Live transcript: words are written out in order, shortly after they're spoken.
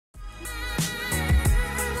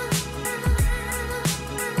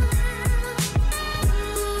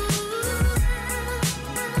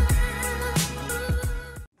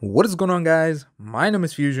What is going on, guys? My name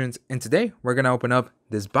is FuZzionZ, and today we're gonna open up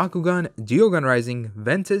this Bakugan Geogan Rising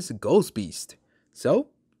Ventus Ghost Beast. So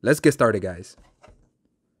let's get started, guys.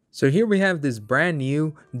 So here we have this brand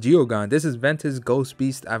new Geogan. This is Ventus Ghost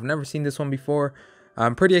Beast. I've never seen this one before.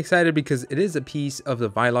 I'm pretty excited because it is a piece of the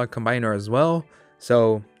Viloch combiner as well.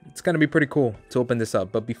 So it's gonna be pretty cool to open this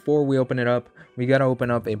up. But before we open it up, we gotta open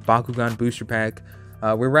up a Bakugan booster pack.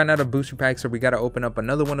 We ran out of booster packs, so we got to open up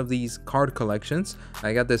another one of these card collections.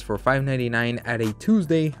 I got this for $5.99 at a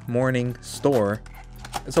Tuesday morning store.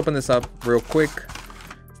 Let's open this up real quick.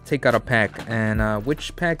 Take out a pack, and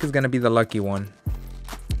which pack is going to be the lucky one?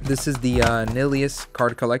 This is the Nilius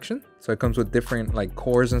card collection. So it comes with different like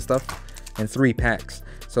cores and stuff, and 3 packs.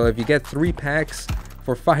 So if you get 3 packs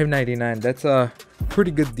for $5.99, that's a pretty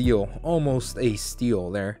good deal. Almost a steal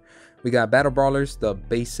there. We got Battle Brawlers, the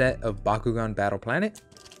base set of Bakugan Battle Planet.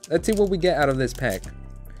 Let's see what we get out of this pack.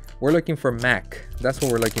 We're looking for Mac. That's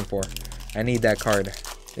what we're looking for. I need that card.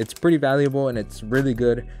 It's pretty valuable and it's really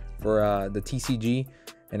good for the TCG.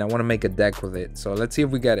 And I want to make a deck with it. So let's see if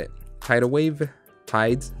we get it. Tidal Wave,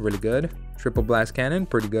 Tides, really good. Triple Blast Cannon,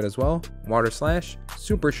 pretty good as well. Water Slash,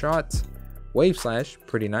 Super Shots, Wave Slash,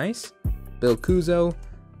 pretty nice. Bill Kuzo,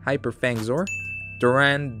 Hyper Fangzor,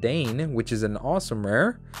 Durandane, which is an awesome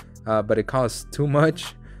rare. But it costs too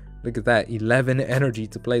much. Look at that, 11 energy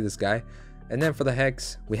to play this guy. And then for the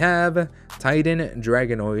Hex, we have Titan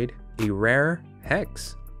Dragonoid, a rare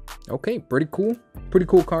Hex. Okay, pretty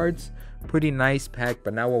cool cards, pretty nice pack,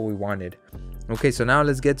 but not what we wanted. Okay, so now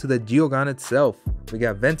let's get to the Geogan itself. We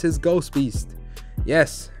got Ventus Ghost Beast.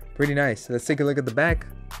 Yes, pretty nice. Let's take a look at the back.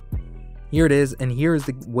 Here it is, and here is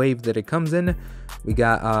the wave that it comes in. We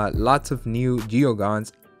got lots of new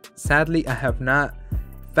Geogans. Sadly, I have not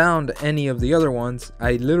found any of the other ones.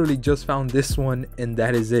 I literally just found this one, and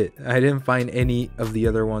that is it. I didn't find any of the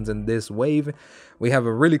other ones in this wave. We have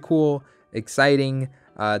a really cool, exciting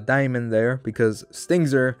diamond there, because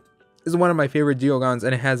Stingzer is one of my favorite Geogans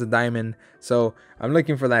and it has a diamond, so I'm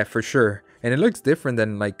looking for that for sure. And it looks different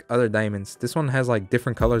than like other diamonds. This one has like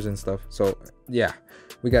different colors and stuff. So yeah,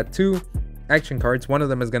 we got 2 action cards. One of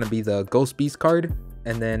them is going to be the Ghost Beast card,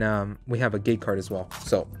 and then we have a gate card as well.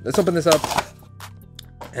 So let's open this up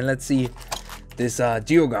and let's see this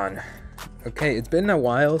Geogan. Okay, it's been a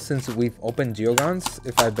while since we've opened Geogans,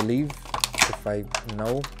 if I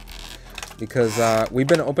know, because we've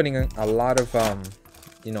been opening a lot of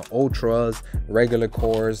you know, ultras, regular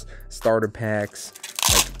cores, starter packs.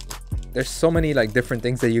 Like, there's so many like different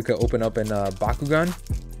things that you can open up in Bakugan,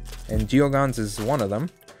 and Geogans is one of them.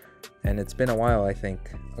 And it's been a while, I think.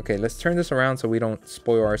 Okay, let's turn this around so we don't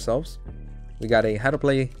spoil ourselves. We got a how to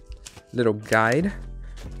play little guide.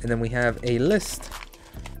 And then we have a list.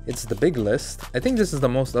 It's the big list. I think this is the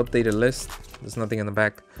most updated list. There's nothing in the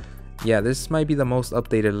back. Yeah, this might be the most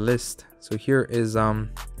updated list. So here is the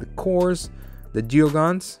cores, the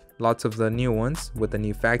Geogans, lots of the new ones with the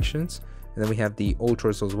new factions, and then we have the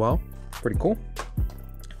ultras as well. Pretty cool.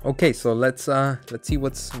 Okay, so let's see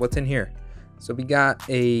what's in here. So we got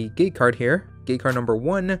a gate card here. Gate card number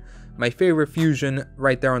 1. My favorite fusion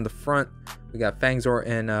right there on the front. We got Fangzor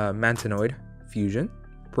and Mantinoid fusion.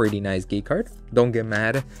 Pretty nice gate card. Don't get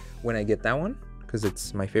mad when I get that one, because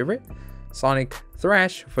it's my favorite. Sonic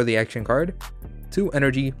Thrash for the action card. 2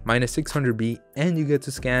 energy, minus 600B, and you get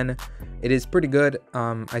to scan. It is pretty good.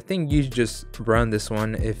 I think you just run this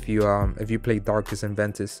one if you play Darkest and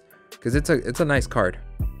Ventus, because it's a nice card.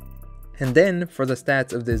 And then for the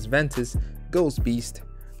stats of this Ventus Ghost Beast,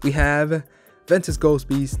 we have Ventus Ghost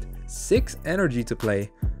Beast, 6 energy to play.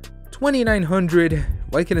 2900.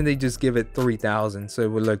 Why couldn't they just give it 3000 so it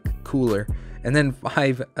would look cooler? And then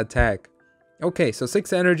 5 attack. Okay, so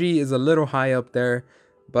 6 energy is a little high up there,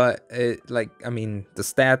 but I mean, the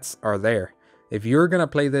stats are there. If you're gonna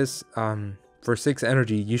play this for 6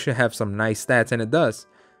 energy, you should have some nice stats, and it does.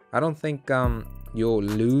 I don't think you'll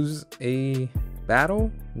lose a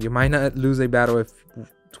battle. You might not lose a battle if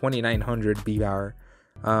 2900 B power.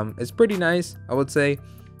 It's pretty nice, I would say.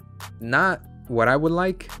 Not what I would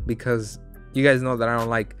like, because you guys know that I don't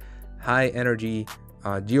like high energy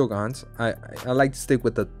Geogans. I like to stick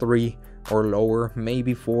with the 3 or lower,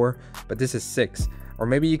 maybe 4, but this is 6. Or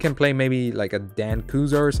maybe you can play maybe like a Dan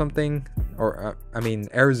Kuzo or something, or I mean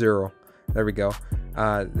Air Zero. There we go.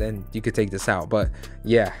 Then you could take this out. But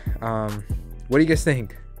yeah, what do you guys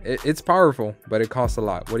think? It's powerful, but it costs a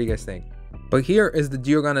lot. What do you guys think? But here is the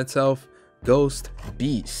Geogan itself, Ghost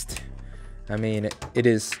Beast. I mean, it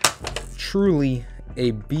is truly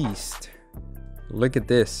a beast. Look at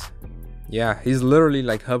this. Yeah, he's literally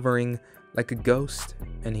like hovering like a ghost,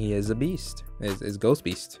 and he is a beast. Is Ghost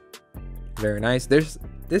Beast. Very nice.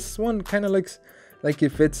 This one kind of looks Like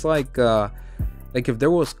if it's like if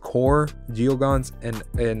there was core Geogans and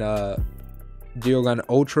Geogan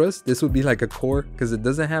Ultras, this would be like a core, because it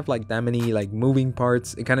doesn't have like that many like moving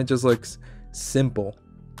parts. It kind of just looks simple.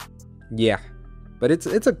 Yeah, but it's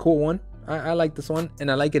a cool one. I like this one,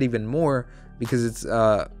 and I like it even more because it's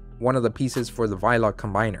one of the pieces for the Viloch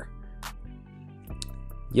combiner.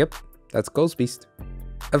 Yep, that's Ghost Beast.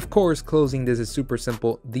 Of course, closing this is super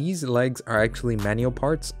simple. These legs are actually manual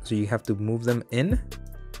parts, so you have to move them in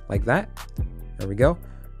like that. There we go.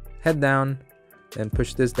 Head down, then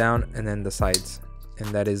push this down, and then the sides, and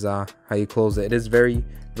that is how you close it. It is very,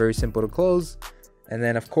 very simple to close. And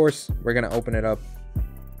then of course we're gonna open it up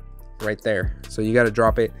right there, so you got to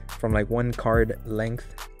drop it from like 1 card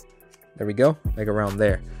length. There we go, like around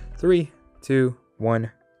there. 3, 2,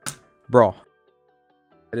 1, brawl.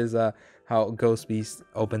 That is how Ghost Beast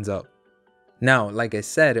opens up. Now, like I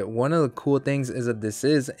said, one of the cool things is that this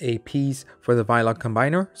is a piece for the Viloch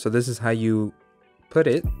combiner. So this is how you put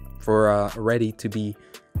it for ready to be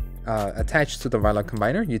attached to the Viloch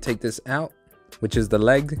combiner. You take this out, which is the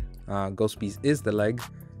leg. Ghost Beast is the leg,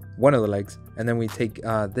 one of the legs, and then we take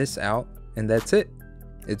this out, and that's it.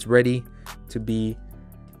 It's ready to be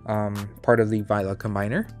part of the Viloch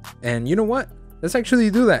combiner. And you know what? Let's actually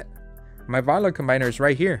do that. My Viloch combiner is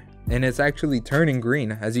right here, and it's actually turning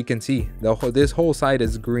green. As you can see, this whole side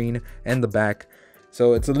is green, and the back,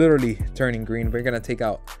 so it's literally turning green. We're gonna take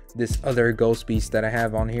out this other Ghost Beast that I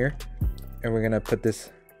have on here, and we're gonna put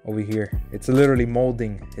this over here. It's literally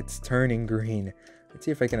molding. It's turning green. Let's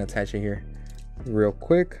see if I can attach it here real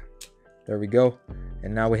quick. There we go.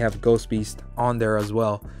 And now we have Ghost Beast on there as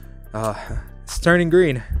well. It's turning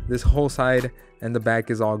green. This whole side and the back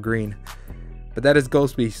is all green. But that is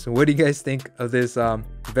Ghost Beast. So what do you guys think of this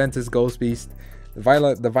Ventus Ghost Beast? The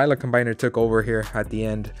Viloch combiner took over here at the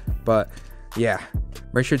end. But yeah,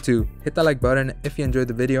 make sure to hit that like button if you enjoyed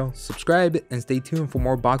the video, subscribe, and stay tuned for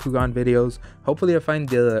more Bakugan videos. Hopefully I find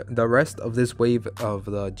the rest of this wave of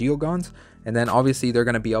the Geogans, and then obviously they're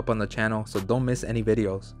going to be up on the channel, so don't miss any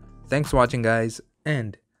videos. Thanks for watching, guys,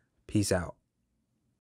 and peace out.